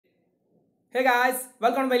Hey guys,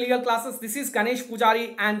 welcome to my legal classes. This is Ganesh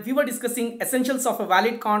Pujari and we were discussing essentials of a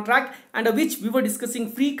valid contract, under which we were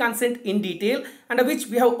discussing free consent in detail, under which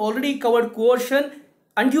we have already covered coercion,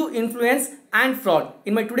 undue influence and fraud.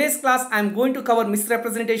 In my today's class, I am going to cover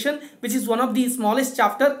misrepresentation, which is one of the smallest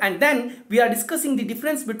chapter, and then we are discussing the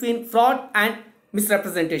difference between fraud and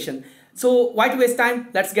misrepresentation. So why to waste time?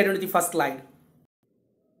 Let's get into the first slide.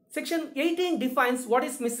 Section 18 defines what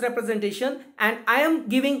is misrepresentation, and I am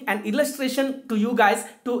giving an illustration to you guys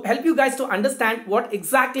to help you guys to understand what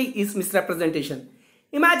exactly is misrepresentation.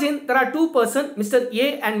 Imagine there are two persons, Mr.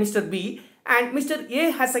 A and Mr. B, and Mr.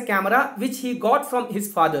 A has a camera which he got from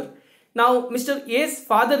his father. Now Mr. A's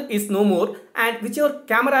father is no more, and whichever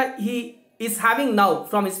camera he is having now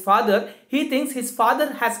from his father, he thinks his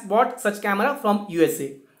father has bought such camera from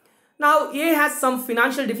USA. Now A has some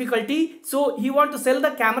financial difficulty, so he wants to sell the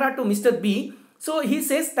camera to Mr. B. So he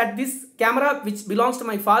says that this camera which belongs to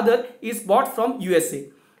my father is bought from USA.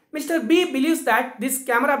 Mr. B believes that this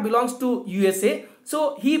camera belongs to USA,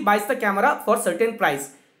 so he buys the camera for certain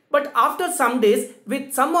price. But after some days,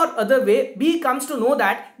 with some or other way, B comes to know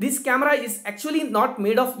that this camera is actually not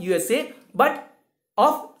made of USA but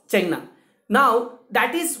of China. Now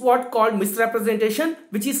that is what called misrepresentation,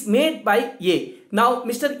 which is made by A. Now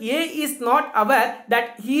Mr. A is not aware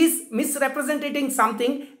that he is misrepresenting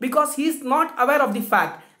something because he is not aware of the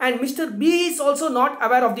fact, and Mr. B is also not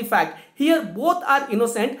aware of the fact. Here both are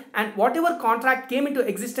innocent, and whatever contract came into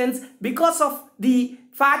existence because of the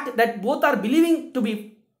fact that both are believing to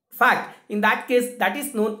be fact, in that case that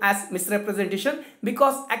is known as misrepresentation,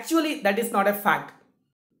 because actually that is not a fact.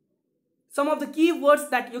 Some of the key words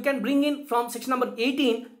that you can bring in from section number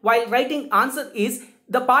 18 while writing answer is: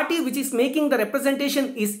 the party which is making the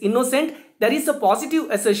representation is innocent, there is a positive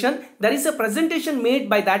assertion, there is a presentation made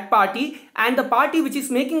by that party, and the party which is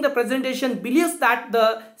making the presentation believes that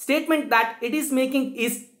the statement that it is making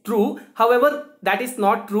is true. However, that is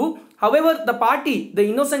not true. However, the party, the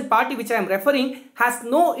innocent party which I am referring, has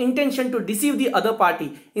no intention to deceive the other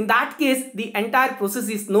party. In that case, the entire process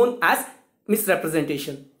is known as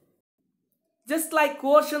misrepresentation. Just like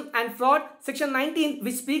coercion and fraud, section 19,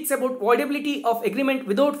 which speaks about voidability of agreement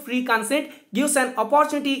without free consent, gives an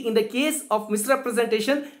opportunity in the case of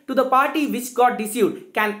misrepresentation to the party which got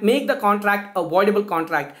deceived can make the contract a voidable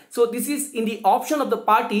contract. So this is in the option of the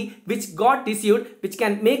party which got deceived, which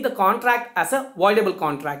can make the contract as a voidable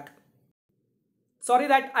contract. Sorry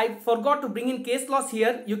that I forgot to bring in case laws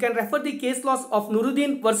here. You can refer the case laws of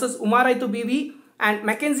Nuruddin versus Umaraitu BV and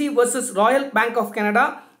Mackenzie versus Royal Bank of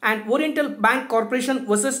Canada and Oriental Bank Corporation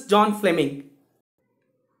versus John Fleming.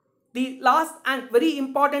 The last and very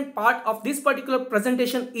important part of this particular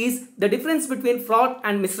presentation is the difference between fraud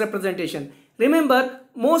and misrepresentation. Remember,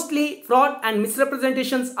 mostly fraud and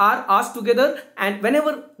misrepresentations are asked together, and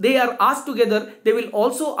whenever they are asked together, they will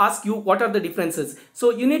also ask you what are the differences. So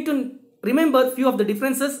you need to remember few of the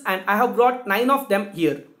differences, and I have brought 9 of them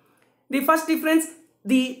here. The first difference: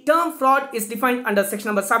 the term fraud is defined under section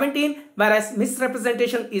number 17, whereas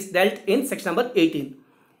misrepresentation is dealt in section number 18.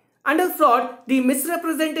 Under fraud, the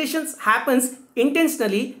misrepresentations happens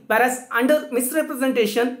intentionally, whereas under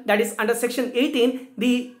misrepresentation, that is under section 18,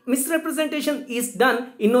 the misrepresentation is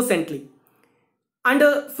done innocently.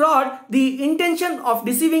 Under fraud, the intention of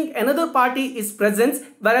deceiving another party is present,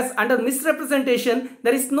 whereas under misrepresentation,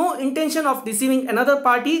 there is no intention of deceiving another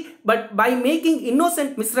party, but by making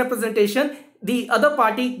innocent misrepresentation, the other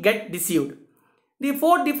party get deceived. The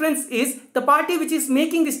fourth difference is the party which is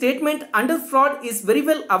making the statement under fraud is very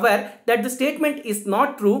well aware that the statement is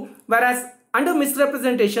not true, whereas under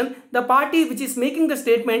misrepresentation, the party which is making the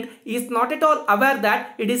statement is not at all aware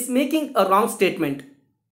that it is making a wrong statement.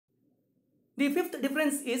 The fifth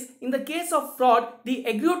difference is, in the case of fraud, the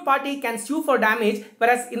aggrieved party can sue for damage,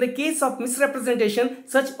 whereas in the case of misrepresentation,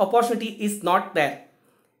 such opportunity is not there.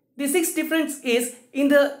 The sixth difference is, in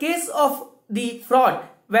the case of the fraud,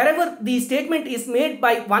 wherever the statement is made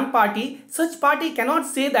by one party, such party cannot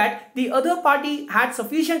say that the other party had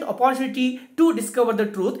sufficient opportunity to discover the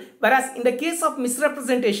truth, whereas in the case of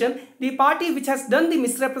misrepresentation, the party which has done the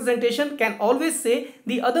misrepresentation can always say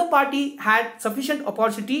the other party had sufficient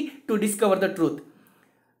opportunity to discover the truth.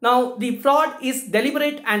 Now, the fraud is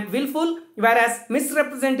deliberate and willful, whereas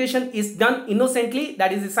misrepresentation is done innocently.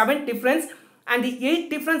 That is the seventh difference. And the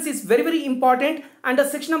eighth difference is very important. Under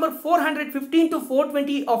section number 415 to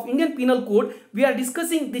 420 of Indian Penal Code, we are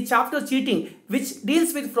discussing the chapter cheating, which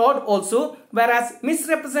deals with fraud also, whereas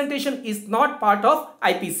misrepresentation is not part of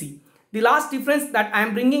IPC. The last difference that I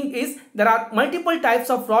am bringing is there are multiple types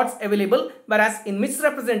of frauds available, whereas in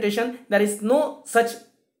misrepresentation there is no such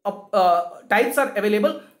types are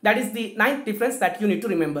available. That is the ninth difference that you need to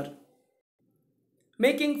remember.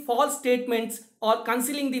 making false statements or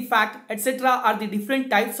concealing the fact, etc. are the different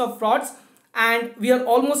types of frauds. And we are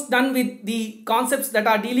almost done with the concepts that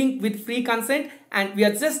are dealing with free consent, and we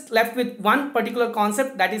are just left with one particular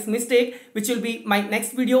concept, that is mistake, which will be my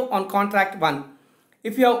next video on contract 1.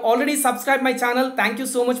 If you have already subscribed my channel, thank you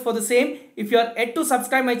so much for the same. If you are yet to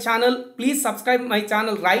subscribe my channel, please subscribe my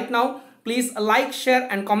channel right now. Please like, share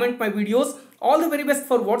and comment my videos. All the very best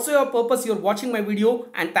for whatsoever purpose you are watching my video,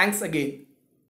 and thanks again.